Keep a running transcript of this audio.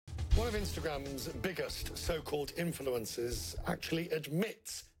of Instagram's biggest so-called influencers actually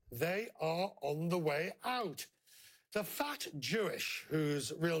admits they are on the way out. The fat Jewish,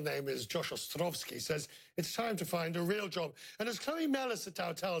 whose real name is Josh Ostrovsky, says it's time to find a real job. And as Chloe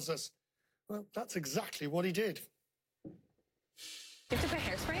Melisatow tells us, well, that's exactly what he did. You have to put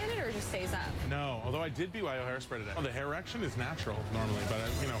hairspray in it or it just stays up? No, although I did BYO hairspray today. Oh, the hair erection is natural normally, but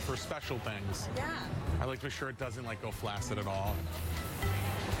you know, for special things. Yeah. I like to make sure it doesn't like go flaccid at all.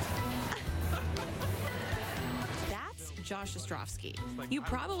 That's Josh Ostrovsky. You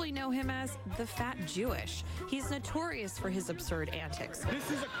probably know him as the Fat Jewish. He's notorious for his absurd antics.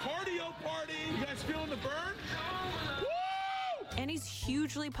 This is a cardio party. You guys feeling the burn? Woo! And he's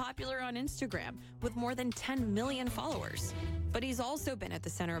hugely popular on Instagram with more than 10 million followers. But he's also been at the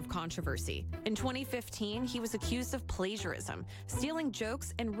center of controversy. In 2015, he was accused of plagiarism, stealing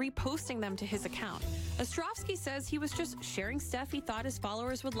jokes and reposting them to his account. Ostrovsky says he was just sharing stuff he thought his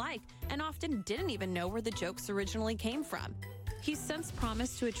followers would like and often didn't even know where the jokes originally came from. He's since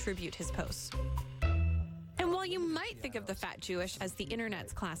promised to attribute his posts. And while you might think of the Fat Jewish as the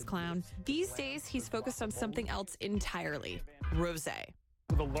internet's class clown, these days he's focused on something else entirely: rosé.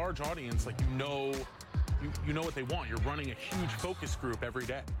 With a large audience, like you know what they want. You're running a huge focus group every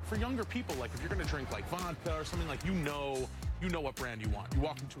day. For younger people, like if you're gonna drink like vodka or something, like you know what brand you want. You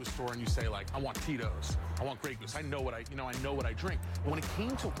walk into a store and you say like, I want Tito's, I want Grey Goose. I know what I drink. But when it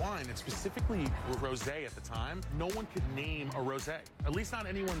came to wine, and specifically rosé at the time, no one could name a rosé. At least not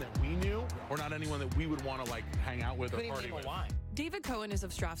anyone that we knew, or not anyone that we would want to like hang out with or party with. Wine. David Cohen is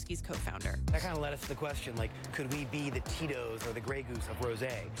Ostrovsky's co-founder. That kind of led us to the question, like, could we be the Tito's or the Grey Goose of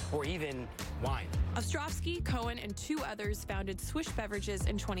rosé, or even wine? Ostrovsky, Cohen, and two others founded Swish Beverages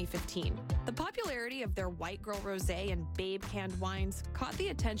in 2015. The popularity of their White Girl Rosé and Babe canned wines caught the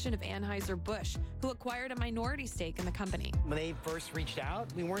attention of Anheuser-Busch, who acquired a minority stake in the company. When they first reached out,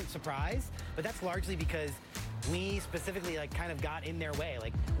 we weren't surprised, but that's largely because we specifically kind of got in their way.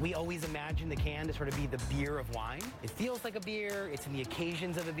 Like, we always imagined the can to sort of be the beer of wine. It feels like a beer, it's in the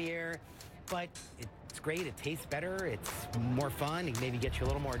occasions of a beer, but it's great, it tastes better, it's more fun, it maybe gets you a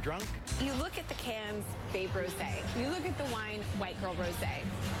little more drunk. You look at the cans, Babe Rosé. You look at the wine, White Girl Rosé.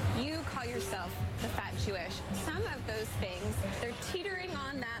 You call yourself the Fat Jewish. Some of those things, they're teetering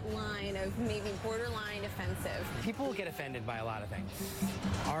on that line of maybe borderline offensive. People get offended by a lot of things.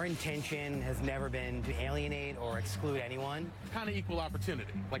 Our intention has never been to alienate or exclude anyone. Kind of equal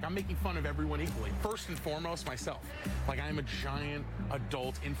opportunity. Like, I'm making fun of everyone equally. First and foremost, myself. Like, I am a giant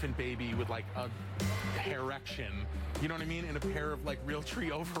adult infant baby with like a hair erection, you know what I mean, and a pair of like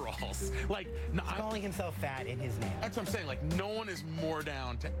Realtree overalls. Like, no, He's calling himself fat in his name. That's what I'm saying. Like, no one is more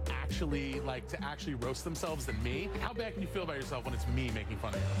down to actually roast themselves than me. How bad can you feel about yourself when it's me making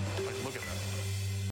fun of you? Like, look at that.